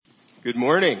Good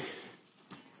morning.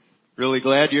 Really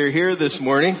glad you're here this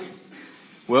morning.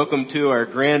 Welcome to our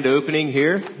grand opening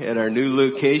here at our new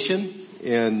location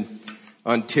in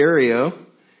Ontario.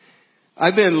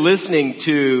 I've been listening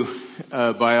to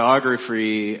a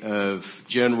biography of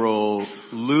General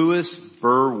Lewis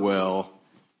Burwell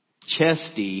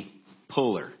Chesty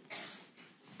Puller.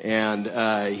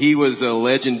 And he was a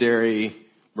legendary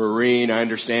Marine. I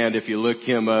understand if you look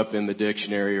him up in the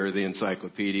dictionary or the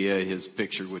encyclopedia, his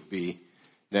picture would be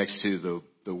next to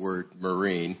the word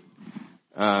Marine.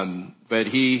 But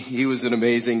he was an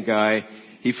amazing guy.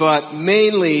 He fought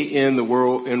mainly in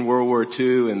World War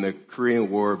II and the Korean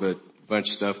War, but a bunch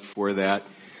of stuff before that.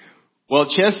 While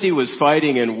Chesty was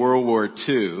fighting in World War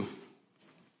II,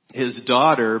 his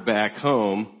daughter back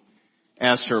home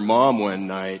asked her mom one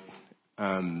night,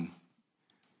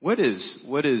 what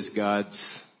is God's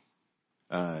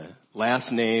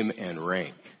last name and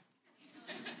rank?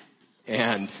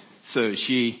 And so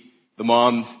the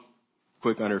mom,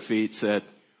 quick on her feet, said,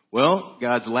 well,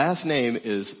 God's last name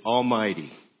is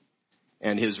Almighty,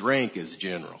 and his rank is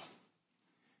General.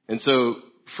 And so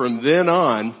from then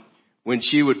on, when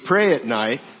she would pray at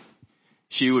night,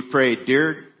 she would pray,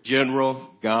 Dear General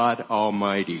God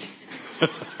Almighty.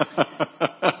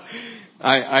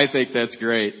 I think that's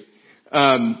great.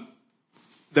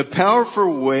 The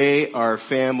powerful way our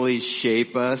families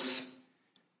shape us,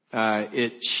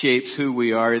 it shapes who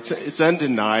we are. It's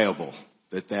undeniable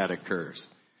that occurs.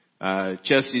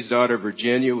 Chesty's daughter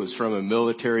Virginia was from a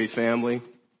military family.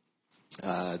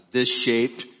 This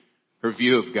shaped her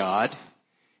view of God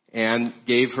and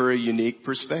gave her a unique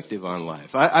perspective on life.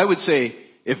 I would say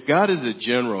if God is a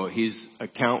general, he's a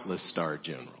countless star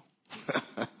general.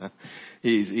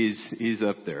 He's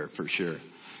up there for sure.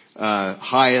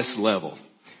 Highest level.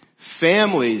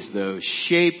 Families, though,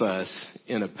 shape us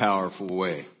in a powerful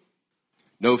way.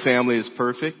 No family is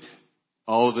perfect.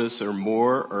 All of us are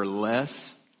more or less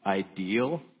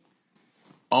ideal.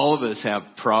 All of us have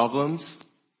problems.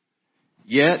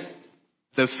 Yet,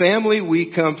 the family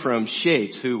we come from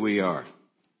shapes who we are.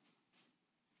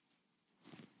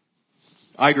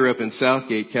 I grew up in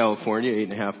Southgate, California,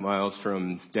 8.5 miles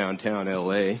from downtown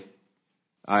LA.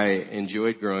 I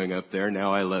enjoyed growing up there.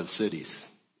 Now I love cities.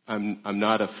 I'm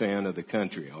not a fan of the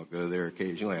country. I'll go there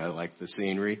occasionally. I like the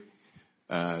scenery.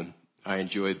 I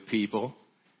enjoy the people.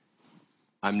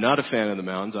 I'm not a fan of the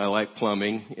mountains. I like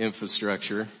plumbing,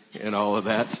 infrastructure, and all of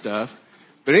that stuff.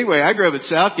 But anyway, I grew up at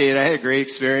Southgate. I had a great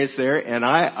experience there, and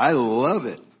I love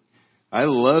it. I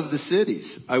love the cities.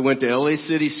 I went to LA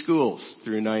City Schools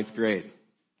through 9th grade.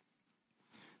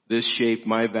 This shaped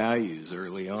my values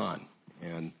early on,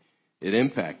 and it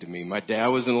impacted me. My dad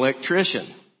was an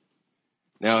electrician.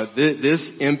 Now, this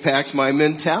impacts my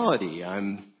mentality.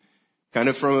 I'm kind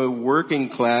of from a working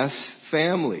class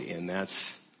family, and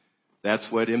that's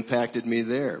what impacted me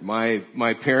there.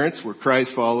 My parents were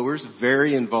Christ followers,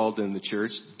 very involved in the church,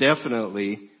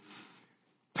 definitely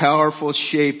powerful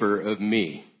shaper of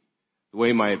me. The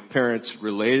way my parents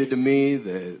related to me,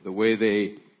 the way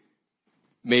they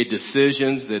made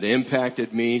decisions that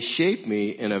impacted me, shaped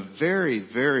me in a very,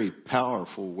 very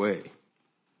powerful way.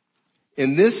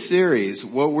 In this series,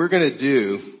 what we're going to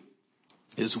do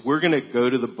is we're going to go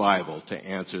to the Bible to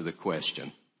answer the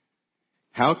question,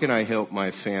 how can I help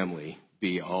my family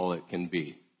be all it can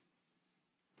be?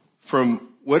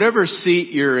 From whatever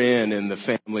seat you're in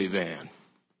the family van,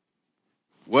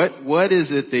 what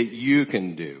is it that you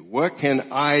can do? What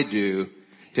can I do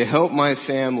to help my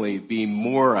family be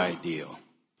more ideal?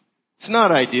 It's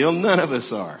not ideal. None of us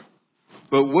are.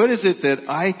 But what is it that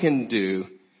I can do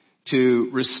to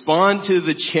respond to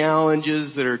the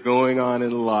challenges that are going on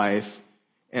in life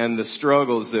and the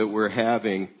struggles that we're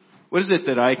having? What is it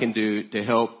that I can do to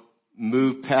help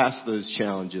move past those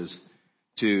challenges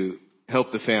to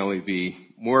help the family be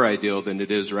more ideal than it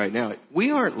is right now?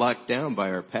 We aren't locked down by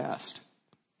our past.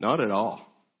 Not at all.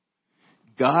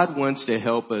 God wants to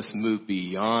help us move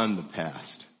beyond the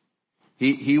past.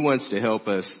 He wants to help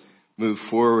us move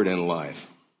forward in life.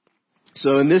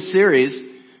 So in this series,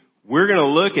 we're going to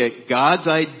look at God's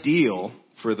ideal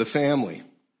for the family.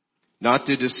 Not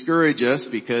to discourage us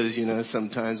because,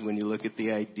 sometimes when you look at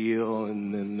the ideal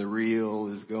and then the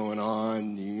real is going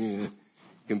on, it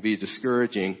can be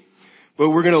discouraging. But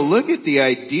we're going to look at the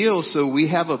ideal so we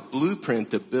have a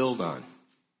blueprint to build on.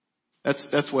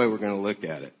 That's why we're going to look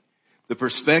at it. The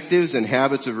perspectives and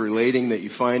habits of relating that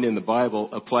you find in the Bible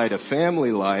apply to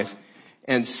family life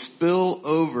and spill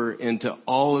over into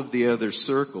all of the other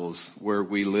circles where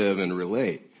we live and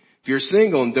relate. If you're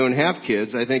single and don't have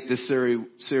kids, I think this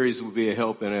series will be a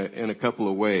help in a couple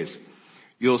of ways.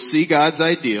 You'll see God's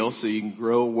ideal so you can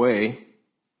grow away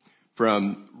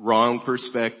from wrong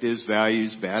perspectives,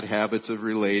 values, bad habits of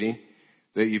relating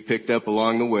that you picked up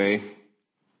along the way.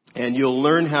 And you'll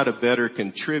learn how to better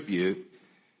contribute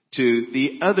to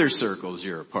the other circles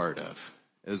you're a part of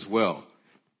as well.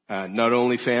 Not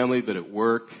only family, but at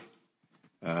work,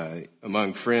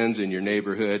 among friends in your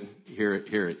neighborhood, here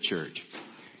at church.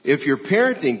 If you're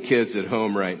parenting kids at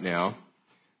home right now,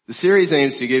 the series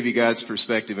aims to give you God's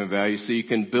perspective and values so you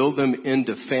can build them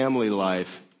into family life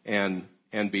and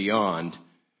beyond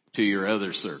to your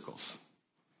other circles.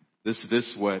 This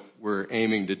is what we're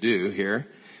aiming to do here.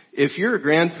 If you're a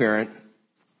grandparent,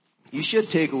 you should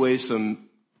take away some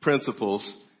principles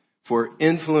for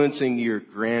influencing your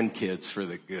grandkids for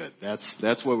the good.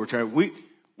 That's what we're trying.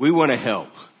 We want to help.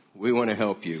 We want to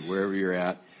help you wherever you're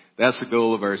at. That's the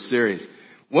goal of our series.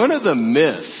 One of the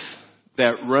myths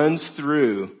that runs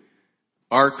through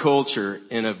our culture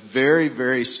in a very,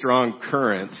 very strong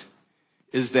current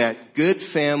is that good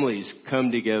families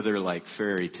come together like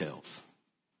fairy tales.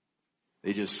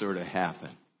 They just sort of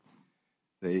happen.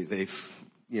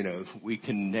 We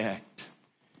connect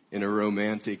in a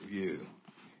romantic view.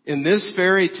 In this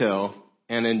fairy tale,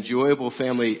 an enjoyable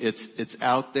family, it's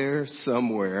out there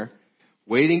somewhere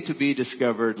waiting to be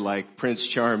discovered like Prince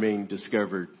Charming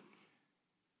discovered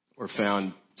or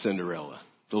found Cinderella,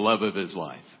 the love of his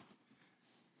life.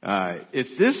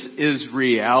 If this is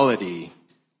reality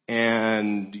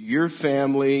and your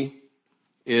family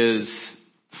is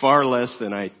far less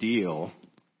than ideal,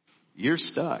 you're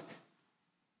stuck.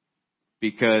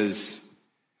 Because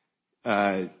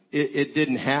it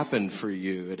didn't happen for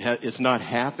you. It's not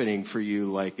happening for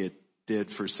you like it did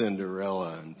for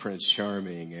Cinderella and Prince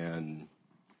Charming, and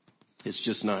it's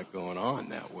just not going on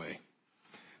that way.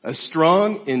 A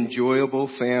strong, enjoyable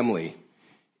family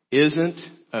isn't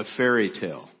a fairy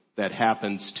tale that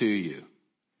happens to you.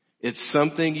 It's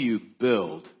something you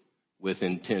build with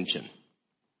intention.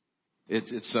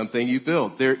 It's something you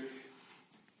build.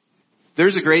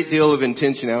 There's a great deal of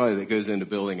intentionality that goes into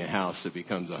building a house that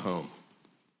becomes a home.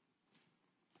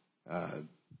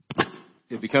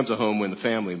 It becomes a home when the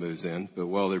family moves in, but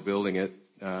while they're building it,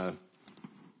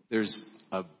 there's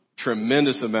a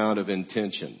tremendous amount of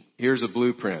intention. Here's a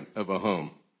blueprint of a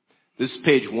home. This is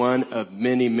page 1 of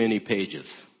many, many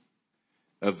pages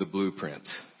of the blueprint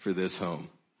for this home.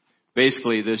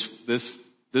 Basically,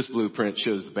 this blueprint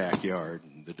shows the backyard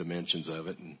and the dimensions of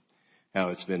it and how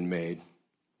it's been made.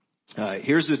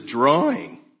 Here's a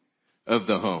drawing of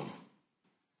the home.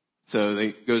 So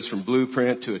it goes from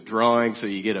blueprint to a drawing, so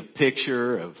you get a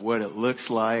picture of what it looks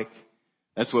like.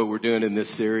 That's what we're doing in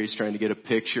this series, trying to get a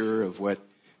picture of what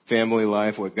family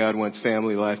life, what God wants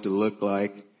family life to look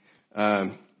like.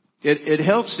 It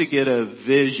helps to get a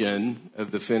vision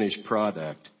of the finished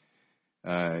product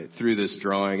through this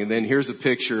drawing. And then here's a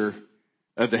picture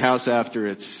of the house after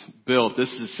it's built.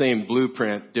 This is the same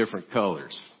blueprint, different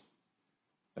colors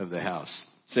of the house.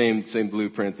 Same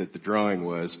blueprint that the drawing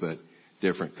was, but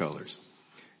different colors.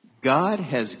 God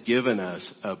has given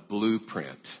us a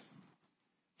blueprint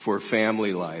for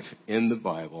family life in the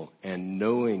Bible, and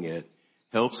knowing it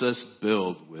helps us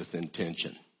build with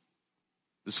intention.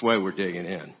 This is why we're digging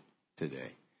in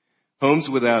today. Homes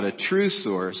without a true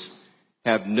source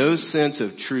have no sense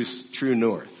of true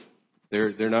north.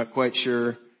 They're not quite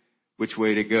sure which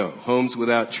way to go. Homes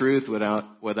without truth,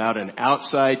 without an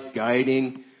outside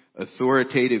guiding,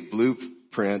 authoritative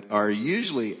blueprint are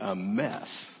usually a mess.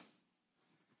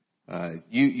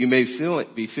 You may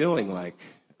be feeling like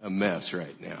a mess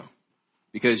right now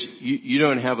because you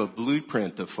don't have a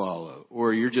blueprint to follow,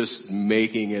 or you're just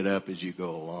making it up as you go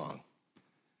along.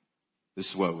 This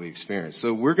is what we experience.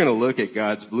 So we're going to look at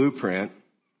God's blueprint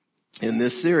in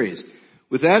this series.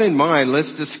 With that in mind,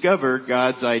 let's discover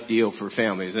God's ideal for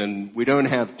families. And we don't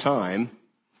have time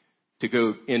to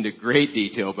go into great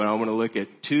detail, but I want to look at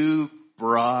 2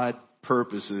 broad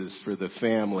purposes for the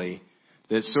family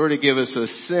that sort of give us a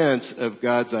sense of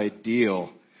God's ideal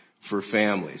for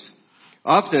families.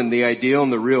 Often the ideal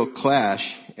and the real clash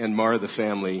and mar the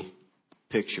family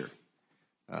picture.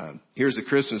 Here's a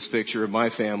Christmas picture of my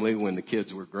family when the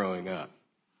kids were growing up.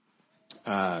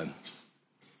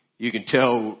 You can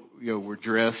tell, we're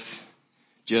dressed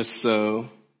just so.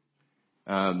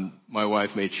 My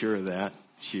wife made sure of that.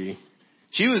 She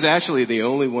was actually the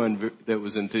only one that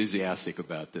was enthusiastic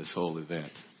about this whole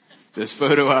event. This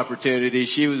photo opportunity,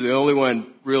 she was the only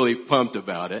one really pumped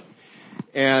about it.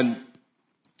 And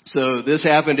so this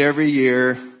happened every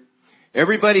year.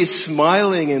 Everybody's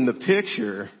smiling in the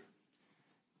picture,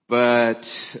 but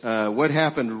what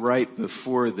happened right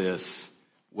before this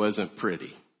wasn't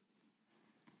pretty.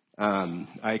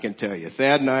 I can tell you.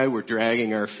 Thad and I were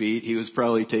dragging our feet. He was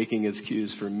probably taking his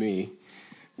cues from me.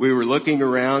 We were looking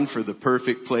around for the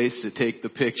perfect place to take the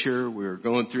picture. We were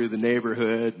going through the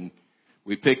neighborhood, and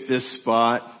we picked this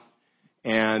spot.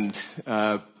 And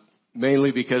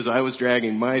mainly because I was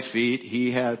dragging my feet,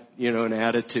 he had, an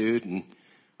attitude, and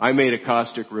I made a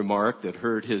caustic remark that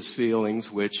hurt his feelings,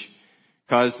 which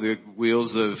caused the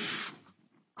wheels of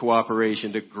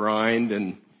cooperation to grind.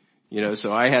 And,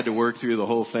 so I had to work through the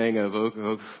whole thing of,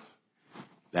 oh,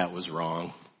 that was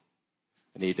wrong.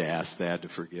 I need to ask Thad to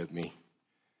forgive me.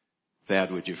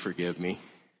 Thad, would you forgive me?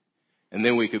 And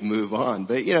then we could move on.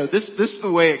 But, this is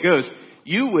the way it goes.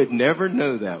 You would never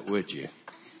know that, would you?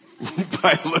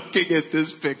 By looking at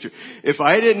this picture. If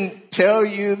I didn't tell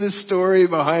you the story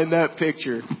behind that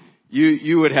picture,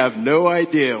 you would have no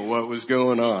idea what was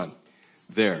going on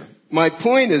there. My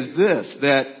point is this,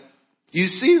 that you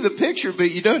see the picture,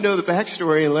 but you don't know the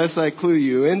backstory unless I clue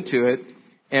you into it.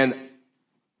 And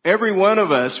every one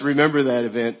of us remember that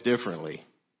event differently.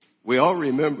 We all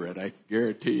remember it, I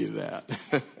guarantee you that.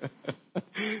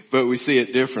 But we see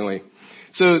it differently.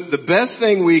 So the best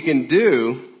thing we can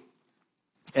do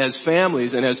as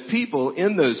families and as people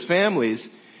in those families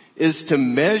is to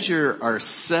measure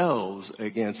ourselves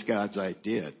against God's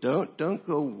idea. Don't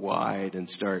go wide and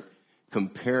start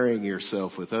comparing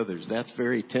yourself with others. That's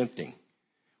very tempting.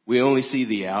 We only see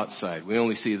the outside. We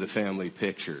only see the family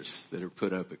pictures that are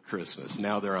put up at Christmas.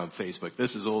 Now they're on Facebook.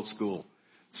 This is old school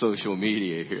social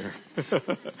media here.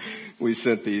 We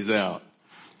sent these out.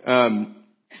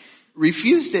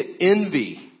 Refuse to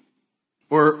envy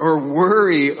or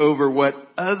worry over what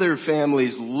other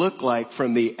families look like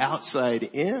from the outside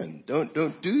in.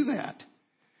 Don't do that.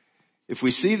 If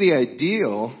we see the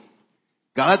ideal,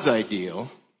 God's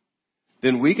ideal,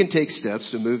 then we can take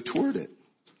steps to move toward it.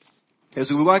 As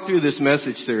we walk through this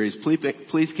message series,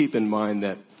 please keep in mind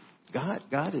that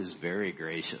God is very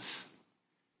gracious.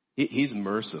 He's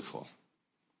merciful.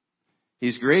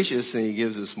 He's gracious and He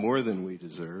gives us more than we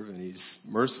deserve, and He's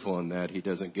merciful in that He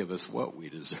doesn't give us what we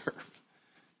deserve.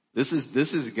 This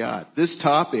is God. This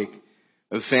topic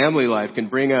of family life can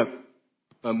bring up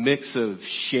a mix of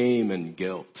shame and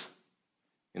guilt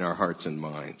in our hearts and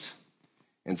minds.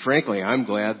 And frankly, I'm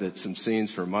glad that some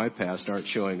scenes from my past aren't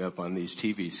showing up on these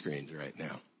TV screens right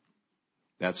now.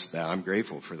 I'm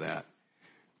grateful for that.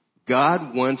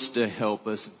 God wants to help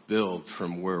us build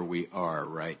from where we are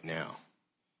right now.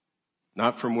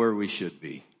 Not from where we should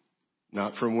be.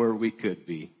 Not from where we could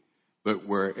be. But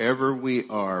wherever we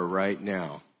are right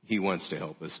now, He wants to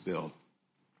help us build.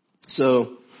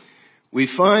 So, we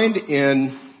find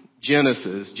in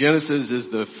Genesis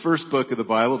is the first book of the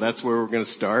Bible. That's where we're going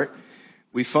to start.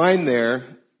 We find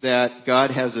there that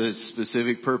God has a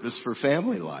specific purpose for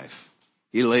family life.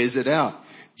 He lays it out.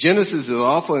 Genesis is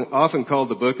often called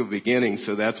the book of beginnings,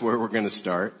 so that's where we're going to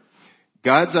start.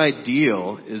 God's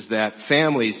ideal is that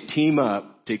families team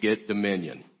up to get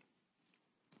dominion.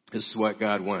 This is what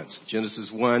God wants.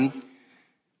 Genesis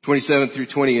 1:27 through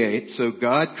 28. So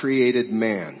God created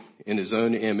man in His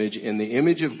own image. In the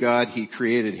image of God, He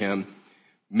created him.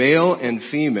 Male and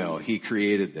female, He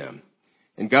created them.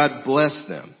 And God blessed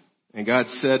them. And God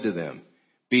said to them,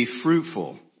 be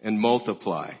fruitful and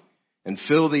multiply, and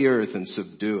fill the earth and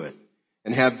subdue it,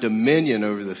 and have dominion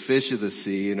over the fish of the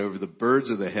sea, and over the birds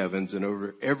of the heavens, and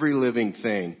over every living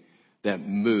thing that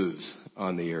moves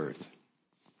on the earth.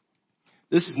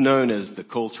 This is known as the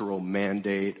cultural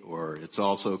mandate, or it's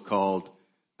also called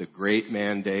the Great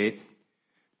Mandate.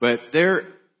 But there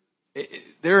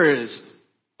is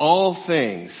all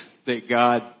things that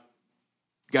God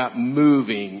got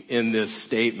moving in this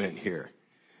statement here.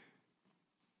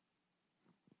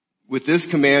 With this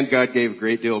command, God gave a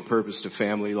great deal of purpose to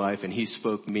family life, and He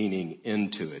spoke meaning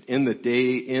into it. In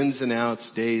the ins and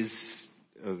outs, days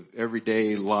of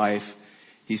everyday life,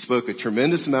 He spoke a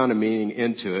tremendous amount of meaning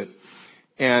into it.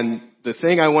 And the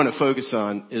thing I want to focus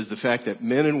on is the fact that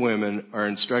men and women are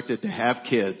instructed to have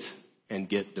kids and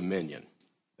get dominion.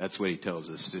 That's what He tells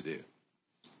us to do.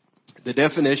 The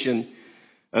definition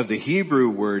of the Hebrew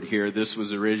word here, this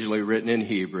was originally written in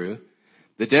Hebrew.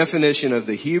 The definition of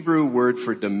the Hebrew word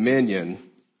for dominion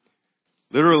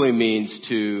literally means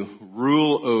to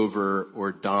rule over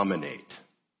or dominate.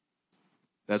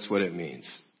 That's what it means.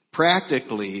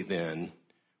 Practically, then,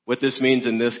 what this means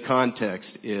in this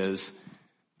context is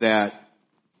that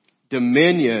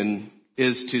dominion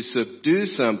is to subdue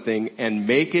something and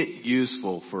make it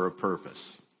useful for a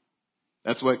purpose.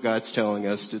 That's what God's telling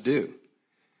us to do.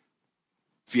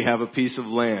 If you have a piece of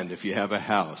land, if you have a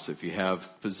house, if you have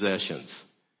possessions,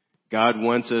 God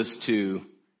wants us to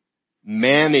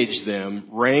manage them,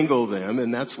 wrangle them,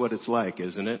 and that's what it's like,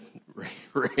 isn't it?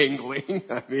 Wrangling.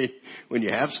 I mean, when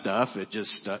you have stuff,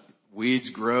 weeds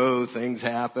grow, things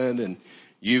happen, and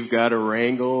you've got to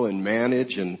wrangle and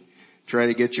manage and try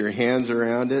to get your hands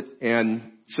around it.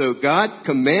 And so God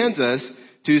commands us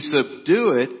to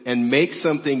subdue it and make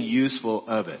something useful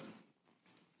of it.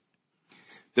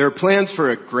 There are plans for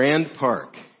a grand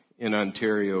park in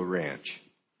Ontario Ranch.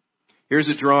 Here's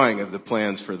a drawing of the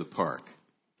plans for the park.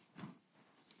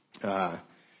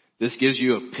 This gives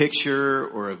you a picture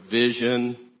or a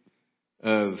vision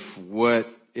of what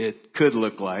it could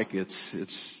look like.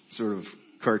 It's sort of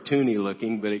cartoony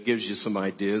looking, but it gives you some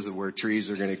ideas of where trees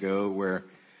are going to go, where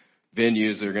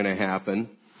venues are going to happen.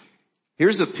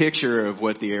 Here's a picture of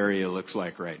what the area looks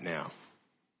like right now.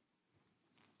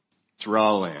 It's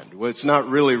raw land. Well, it's not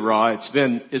really raw.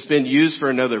 It's been used for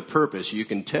another purpose. You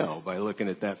can tell by looking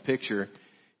at that picture.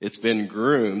 It's been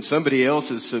groomed. Somebody else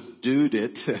has subdued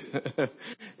it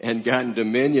and gotten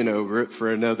dominion over it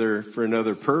for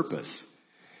another purpose.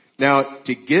 Now,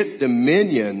 to get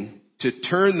dominion, to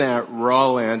turn that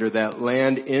raw land or that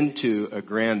land into a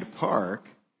grand park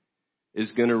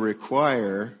is going to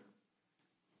require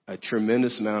a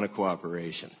tremendous amount of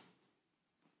cooperation.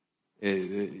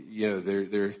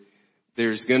 There's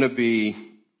going to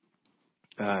be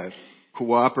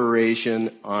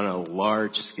cooperation on a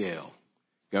large scale.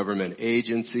 Government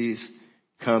agencies,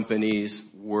 companies,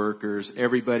 workers,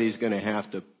 everybody's going to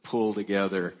have to pull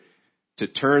together to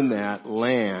turn that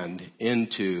land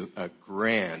into a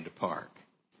grand park,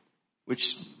 which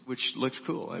looks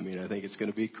cool. I mean, I think it's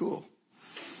going to be cool.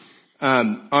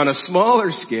 On a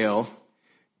smaller scale,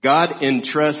 God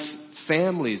entrusts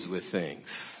families with things.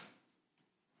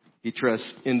 He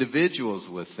trusts individuals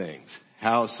with things,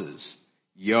 houses,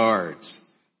 yards,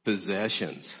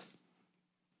 possessions.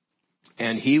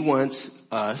 And He wants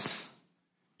us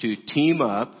to team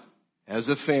up as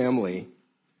a family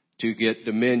to get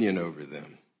dominion over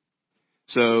them.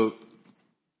 So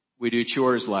we do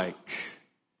chores like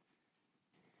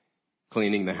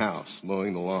cleaning the house,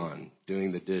 mowing the lawn,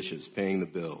 doing the dishes, paying the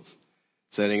bills,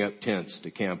 setting up tents to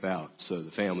camp out so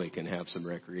the family can have some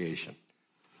recreation.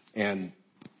 And,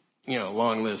 a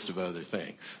long list of other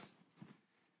things.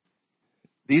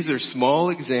 These are small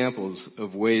examples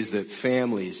of ways that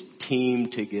families team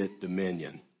to get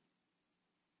dominion.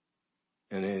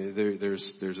 And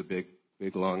there's a big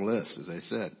long list, as I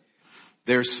said.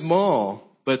 They're small,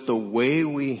 but the way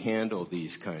we handle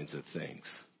these kinds of things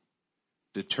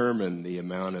determine the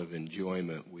amount of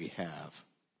enjoyment we have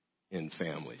in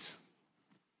families.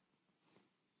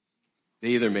 They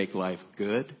either make life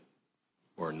good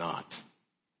or not.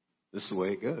 This is the way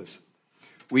it goes.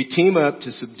 We team up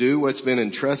to subdue what's been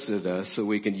entrusted to us so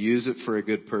we can use it for a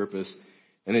good purpose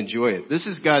and enjoy it. This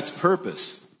is God's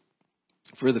purpose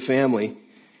for the family,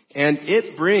 and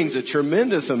it brings a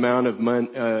tremendous amount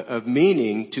of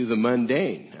meaning to the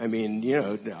mundane. I mean,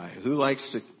 who likes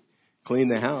to clean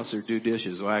the house or do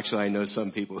dishes? Well, actually, I know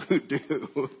some people who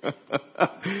do.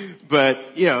 But,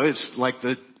 it's like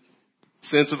the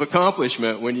sense of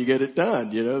accomplishment when you get it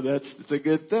done. It's a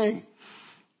good thing.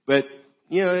 But,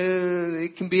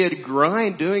 it can be a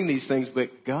grind doing these things, but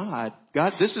God,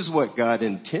 this is what God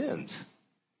intends.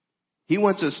 He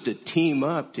wants us to team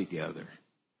up together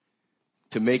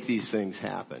to make these things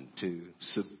happen, to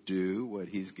subdue what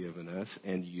He's given us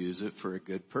and use it for a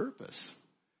good purpose.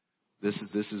 This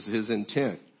is His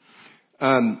intent.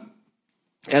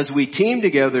 As we team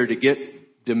together to get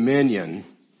dominion,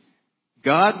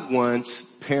 God wants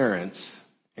parents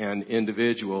and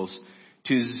individuals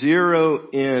to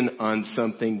zero in on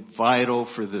something vital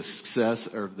for the success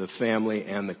of the family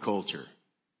and the culture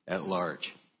at large.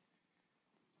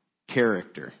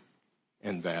 Character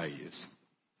and values.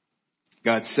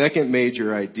 God's second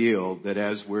major ideal that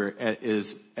as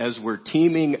we're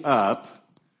teaming up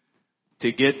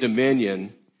to get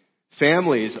dominion,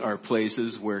 families are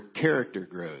places where character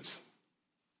grows.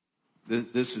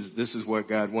 This is what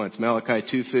God wants. Malachi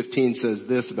 2:15 says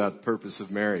this about the purpose of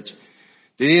marriage.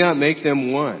 Did He not make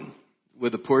them one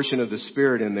with a portion of the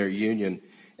Spirit in their union?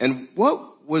 And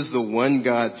what was the one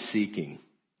God seeking?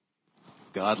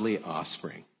 Godly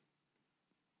offspring.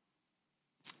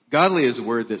 Godly is a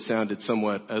word that sounded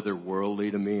somewhat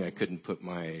otherworldly to me. I couldn't put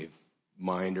my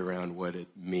mind around what it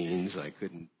means. I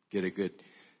couldn't get a good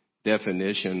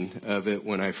definition of it.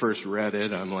 When I first read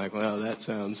it, I'm like, well, that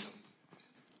sounds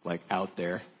like out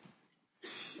there.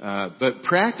 But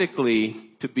practically,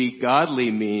 to be godly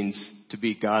means to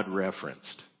be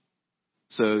God-referenced.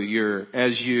 So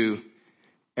as you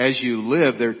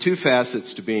live, there are two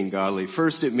facets to being godly.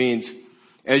 First, it means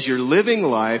as you're living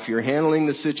life, you're handling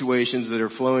the situations that are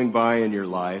flowing by in your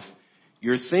life,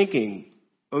 you're thinking,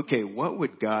 okay, what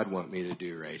would God want me to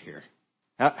do right here?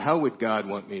 How would God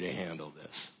want me to handle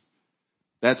this?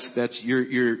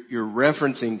 You're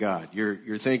referencing God.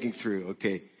 You're thinking through,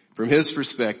 okay, from His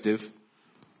perspective,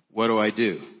 what do I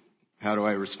do? How do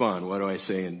I respond? What do I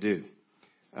say and do?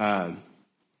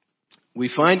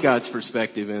 We find God's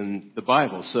perspective in the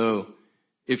Bible. So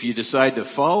if you decide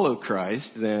to follow Christ,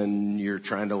 then you're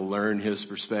trying to learn His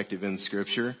perspective in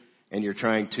Scripture, and you're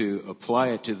trying to apply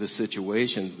it to the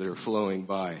situations that are flowing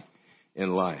by in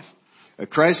life. A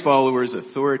Christ follower's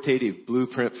authoritative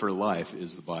blueprint for life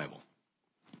is the Bible.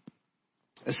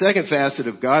 A second facet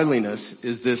of godliness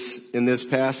is in this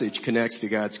passage connects to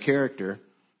God's character.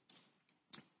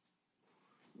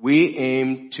 We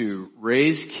aim to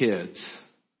raise kids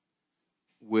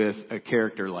with a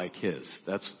character like His.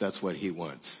 That's what He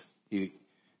wants.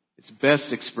 It's best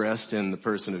expressed in the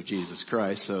person of Jesus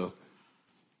Christ. So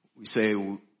we say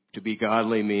to be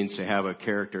godly means to have a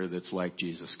character that's like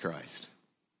Jesus Christ.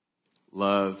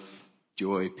 Love,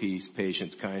 joy, peace,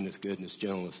 patience, kindness, goodness,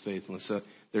 gentleness, faithfulness. So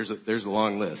there's a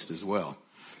long list as well.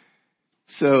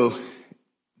 So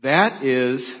that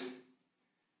is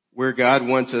where God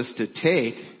wants us to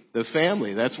take the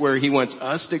family. That's where He wants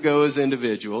us to go as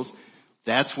individuals.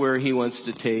 That's where He wants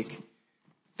to take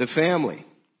the family.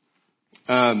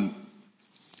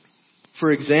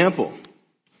 For example,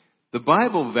 the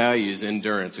Bible values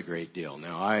endurance a great deal.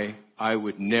 Now, I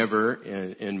would never,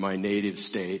 in my native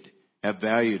state, have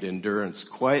valued endurance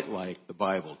quite like the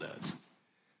Bible does.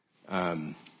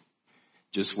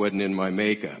 Just wasn't in my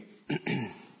makeup.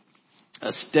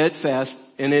 A steadfast,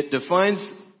 and it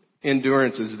defines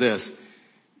endurance as this: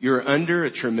 you're under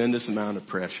a tremendous amount of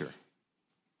pressure,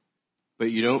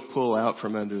 but you don't pull out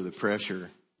from under the pressure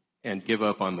and give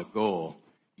up on the goal.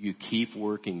 You keep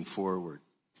working forward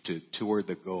toward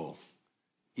the goal,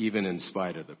 even in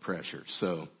spite of the pressure.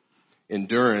 So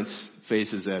endurance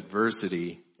faces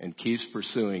adversity and keeps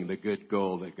pursuing the good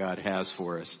goal that God has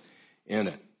for us in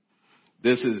it.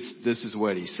 This is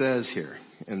what He says here,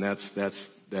 and that's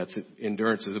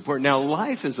endurance is important. Now,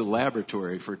 life is a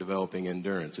laboratory for developing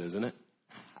endurance, isn't it?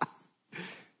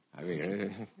 I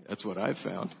mean, that's what I've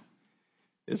found.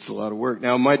 It's a lot of work.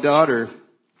 Now, my daughter,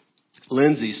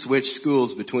 Lindsay, switched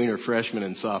schools between her freshman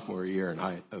and sophomore year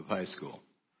of high school.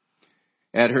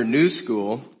 At her new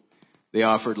school, they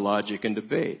offered logic and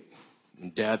debate.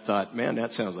 And Dad thought, man,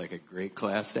 that sounds like a great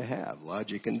class to have,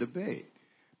 logic and debate.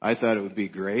 I thought it would be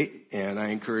great, and I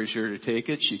encouraged her to take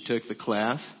it. She took the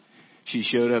class. She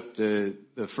showed up the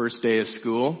first day of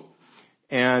school,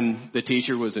 and the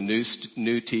teacher was a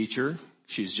new teacher.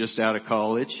 She's just out of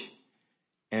college,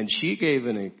 and she gave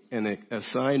an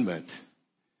assignment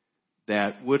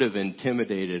that would have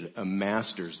intimidated a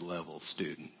master's level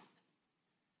student.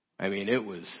 I mean, it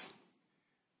was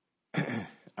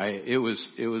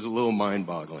a little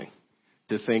mind-boggling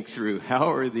to think through,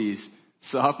 how are these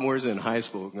sophomores in high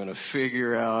school going to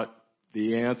figure out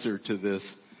the answer to this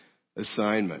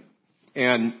assignment?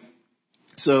 And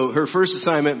so her first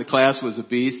assignment in the class was a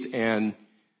beast, and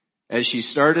as she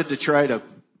started to try to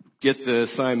get the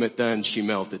assignment done, she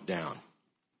melted down.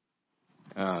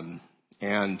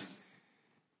 And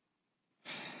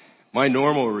my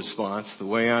normal response, the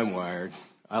way I'm wired,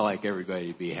 I like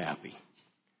everybody to be happy.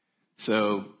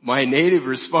 So my native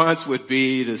response would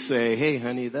be to say, hey,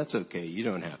 honey, that's okay. You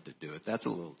don't have to do it. That's a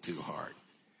little too hard.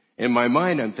 In my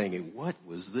mind, I'm thinking, what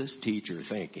was this teacher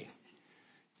thinking,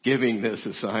 giving this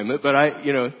assignment? But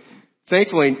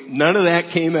thankfully, none of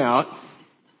that came out.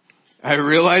 I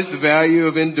realized the value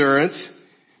of endurance,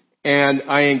 and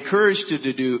I encouraged her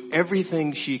to do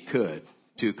everything she could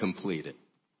to complete it.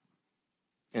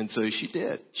 And so she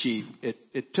did.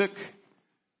 It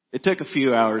took a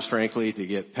few hours, frankly, to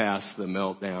get past the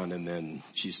meltdown, and then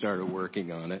she started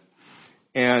working on it.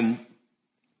 And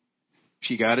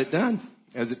she got it done.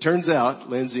 As it turns out,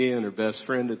 Lindsay and her best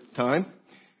friend at the time,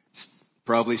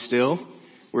 probably still,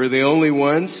 were the only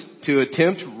ones to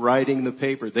attempt writing the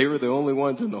paper. They were the only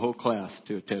ones in the whole class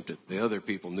to attempt it. The other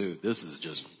people knew this is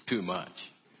just too much.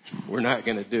 We're not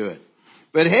going to do it.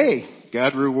 But hey,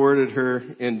 God rewarded her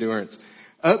endurance.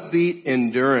 Upbeat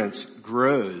endurance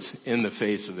grows in the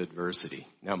face of adversity.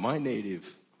 Now, my native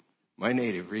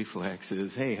reflex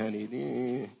is, hey,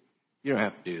 honey, you don't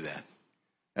have to do that.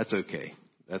 That's okay.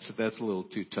 That's a little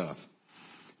too tough.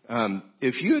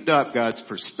 If you adopt God's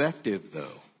perspective,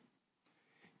 though,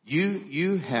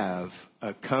 you have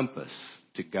a compass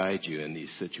to guide you in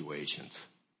these situations.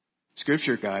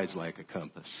 Scripture guides like a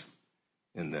compass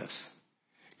in this.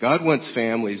 God wants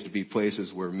families to be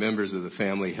places where members of the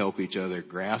family help each other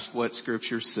grasp what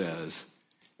Scripture says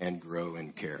and grow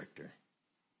in character,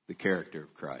 the character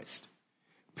of Christ.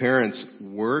 Parents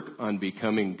work on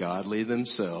becoming godly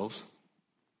themselves,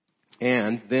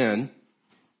 and then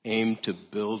aim to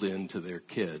build into their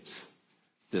kids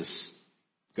this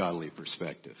godly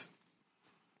perspective.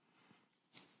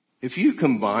 If you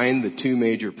combine the two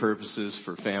major purposes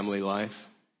for family life,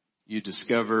 you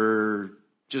discover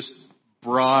just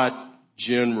broad,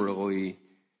 generally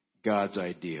God's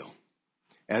ideal.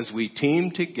 As we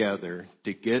team together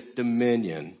to get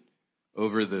dominion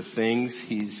over the things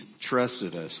He's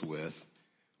trusted us with,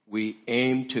 we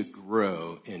aim to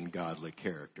grow in godly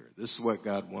character. This is what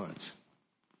God wants.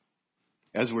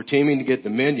 As we're teaming to get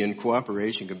dominion,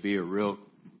 cooperation can be a real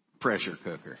pressure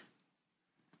cooker.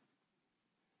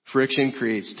 Friction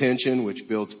creates tension, which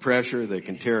builds pressure that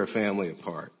can tear a family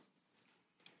apart.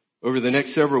 Over the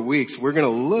next several weeks, we're going to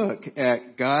look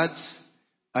at God's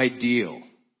ideal.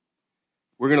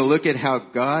 We're going to look at how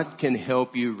God can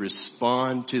help you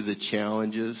respond to the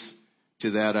challenges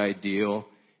to that ideal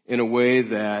in a way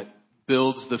that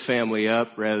builds the family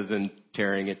up rather than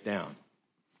tearing it down.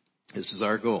 This is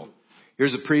our goal.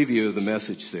 Here's a preview of the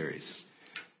message series.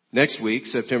 Next week,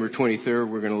 September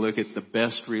 23rd, we're going to look at the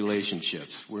best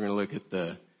relationships. We're going to look at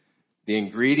the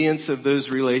ingredients of those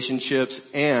relationships,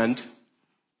 and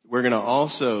we're going to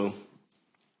also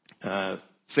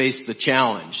face the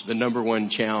challenge, the number one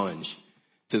challenge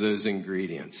to those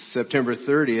ingredients. September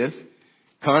 30th,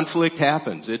 conflict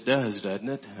happens. It does, doesn't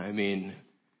it? I mean,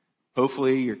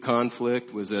 hopefully your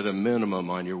conflict was at a minimum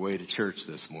on your way to church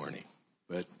this morning.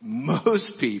 But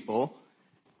most people,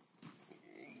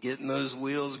 getting those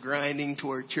wheels grinding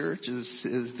toward church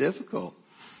is difficult.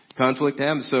 Conflict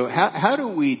happens. So how do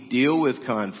we deal with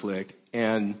conflict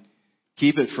and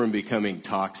keep it from becoming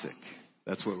toxic?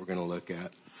 That's what we're going to look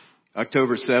at.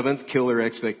 October 7th, killer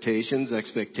expectations.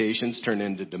 Expectations turn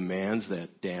into demands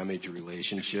that damage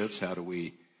relationships. How do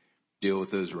we deal with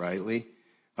those rightly?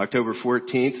 October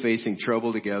 14th, facing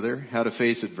trouble together. How to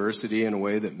face adversity in a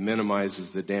way that minimizes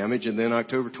the damage. And then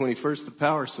October 21st, the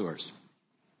power source.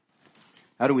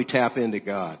 How do we tap into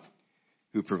God,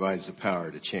 who provides the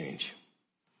power to change?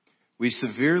 We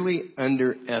severely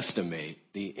underestimate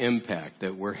the impact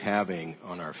that we're having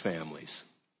on our families.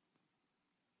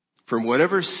 From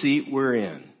whatever seat we're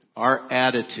in, our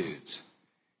attitudes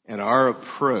and our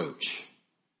approach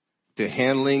to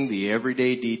handling the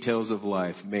everyday details of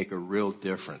life make a real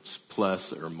difference,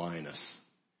 plus or minus,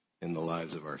 in the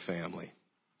lives of our family.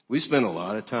 We spend a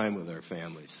lot of time with our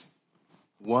families.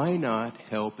 Why not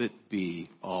help it be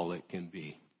all it can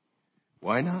be?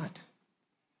 Why not?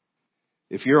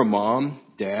 If you're a mom,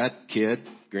 dad, kid,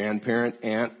 grandparent,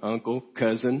 aunt, uncle,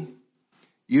 cousin,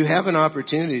 you have an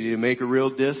opportunity to make a real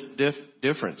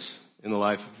difference in the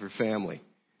life of your family.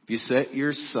 If you set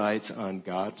your sights on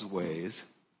God's ways,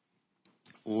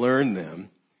 learn them,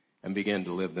 and begin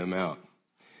to live them out.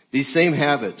 These same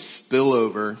habits spill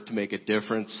over to make a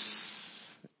difference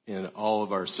in all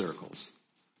of our circles.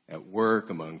 At work,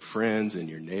 among friends, in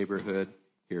your neighborhood,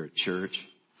 here at church.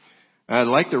 I'd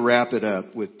like to wrap it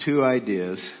up with two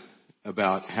ideas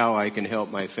about how I can help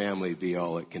my family be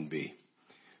all it can be.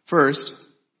 First,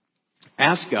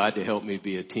 ask God to help me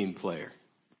be a team player.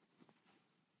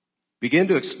 Begin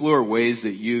to explore ways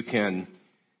that you can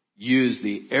use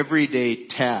the everyday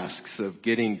tasks of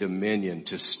getting dominion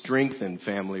to strengthen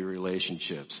family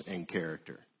relationships and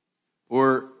character.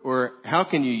 Or how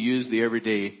can you use the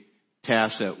everyday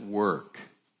tasks at work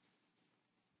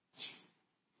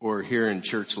or here in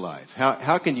church life?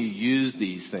 How can you use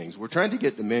these things? We're trying to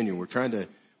get dominion. We're trying to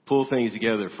pull things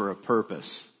together for a purpose,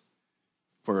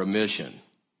 for a mission.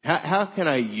 How can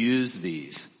I use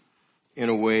these in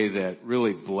a way that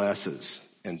really blesses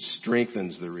and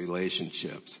strengthens the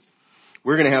relationships?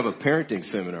 We're going to have a parenting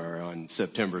seminar on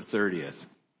September 30th.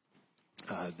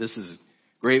 This is a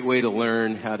great way to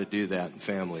learn how to do that in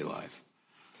family life.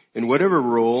 In whatever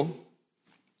role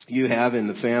you have in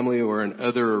the family or in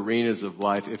other arenas of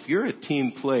life, if you're a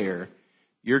team player,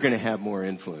 you're going to have more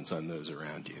influence on those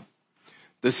around you.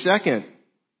 The second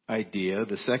idea,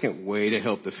 the second way to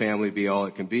help the family be all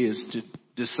it can be is to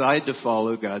decide to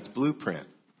follow God's blueprint.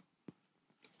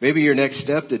 Maybe your next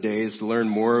step today is to learn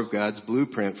more of God's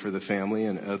blueprint for the family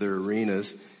and other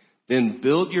arenas. Then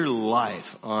build your life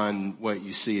on what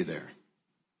you see there.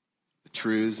 The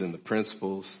truths and the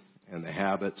principles and the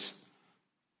habits.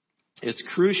 It's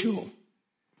crucial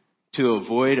to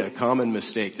avoid a common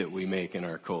mistake that we make in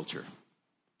our culture.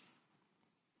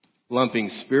 Lumping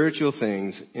spiritual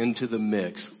things into the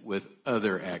mix with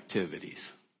other activities.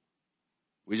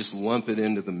 We just lump it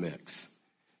into the mix.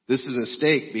 This is a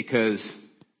mistake because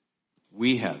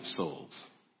we have souls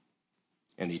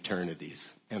and eternities,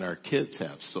 and our kids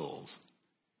have souls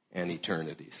and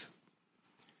eternities.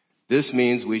 This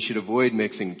means we should avoid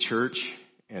mixing church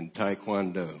and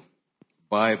taekwondo,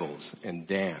 Bibles and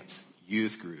dance,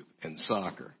 youth group and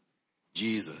soccer,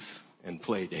 Jesus and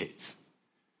play dates.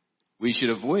 We should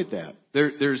avoid that.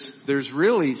 There's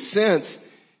really, since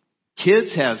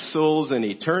kids have souls and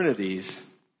eternities,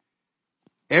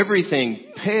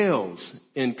 everything pales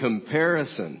in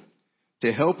comparison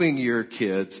to helping your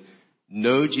kids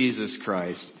know Jesus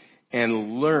Christ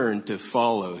and learn to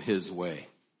follow his way.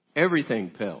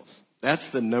 Everything pales. That's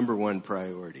the number one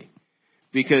priority.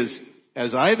 Because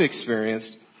as I've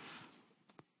experienced,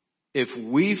 if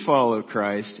we follow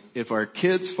Christ, if our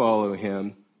kids follow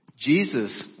him,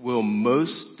 Jesus will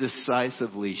most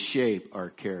decisively shape our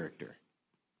character.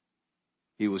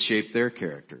 He will shape their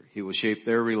character. He will shape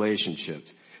their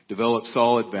relationships, develop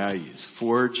solid values,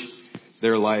 forge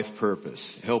their life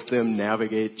purpose, help them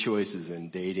navigate choices in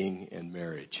dating and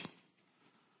marriage.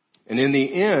 And in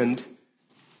the end,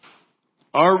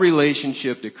 our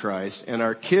relationship to Christ and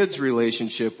our kids'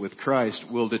 relationship with Christ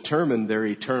will determine their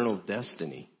eternal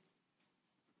destiny.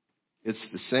 It's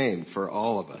the same for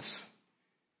all of us.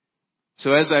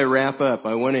 So as I wrap up,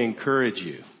 I want to encourage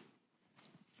you.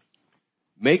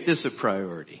 Make this a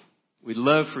priority. We'd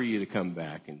love for you to come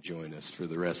back and join us for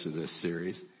the rest of this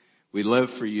series. We'd love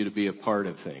for you to be a part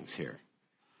of things here.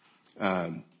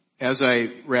 As I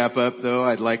wrap up, though,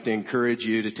 I'd like to encourage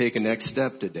you to take a next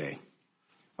step today.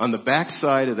 On the back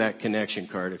side of that connection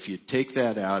card, if you take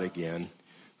that out again,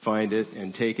 find it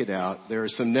and take it out, there are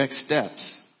some next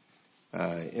steps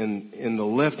in the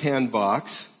left-hand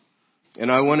box. And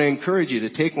I want to encourage you to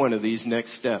take one of these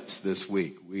next steps this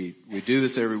week. We do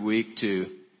this every week to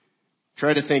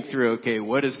try to think through, okay,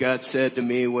 what has God said to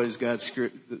me? What does God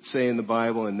say in the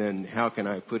Bible? And then how can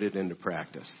I put it into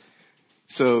practice?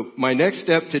 So my next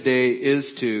step today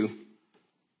is to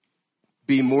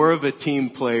be more of a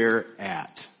team player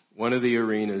at one of the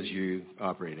arenas you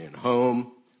operate in: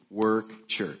 home, work,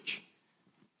 church.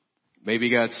 Maybe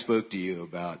God spoke to you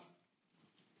about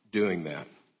doing that.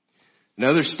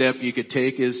 Another step you could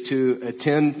take is to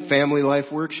attend Family Life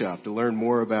Workshop to learn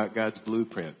more about God's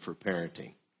blueprint for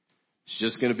parenting. It's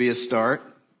just going to be a start,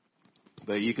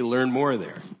 but you can learn more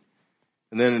there.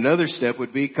 And then another step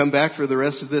would be come back for the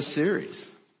rest of this series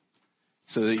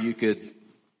so that you could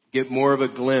get more of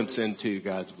a glimpse into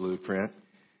God's blueprint.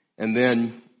 And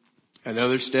then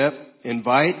another step,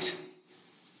 invite,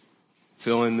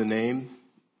 fill in the name,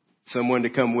 someone to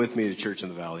come with me to Church in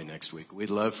the Valley next week. We'd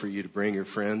love for you to bring your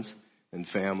friends and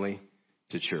family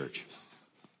to church.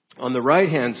 On the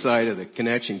right-hand side of the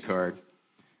connection card,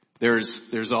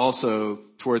 there's also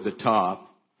toward the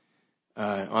top,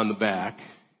 on the back,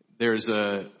 there's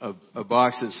a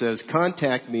box that says,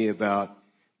 contact me about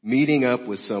meeting up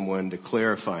with someone to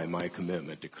clarify my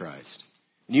commitment to Christ.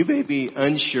 And you may be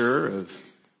unsure of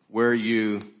where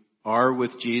you are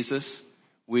with Jesus.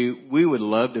 We would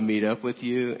love to meet up with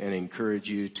you and encourage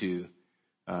you to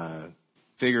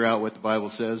figure out what the Bible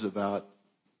says about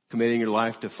committing your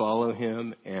life to follow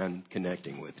him and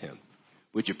connecting with him.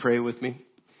 Would you pray with me?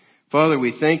 Father,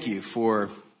 we thank you for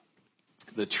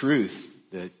the truth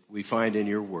that we find in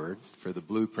your word, for the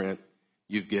blueprint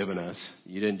you've given us.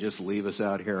 You didn't just leave us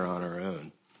out here on our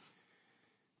own,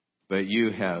 but you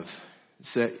have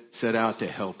set out to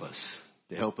help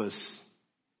us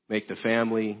make the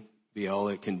family be all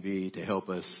it can be, to help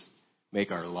us make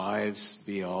our lives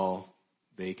be all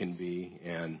they can be.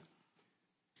 And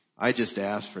I just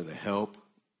ask for the help.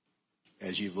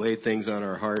 As you've laid things on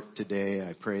our heart today,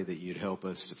 I pray that you'd help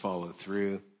us to follow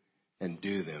through and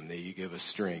do them, that you give us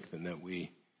strength, and that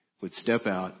we would step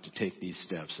out to take these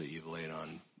steps that you've laid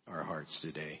on our hearts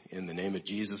today. In the name of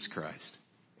Jesus Christ,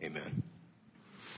 amen.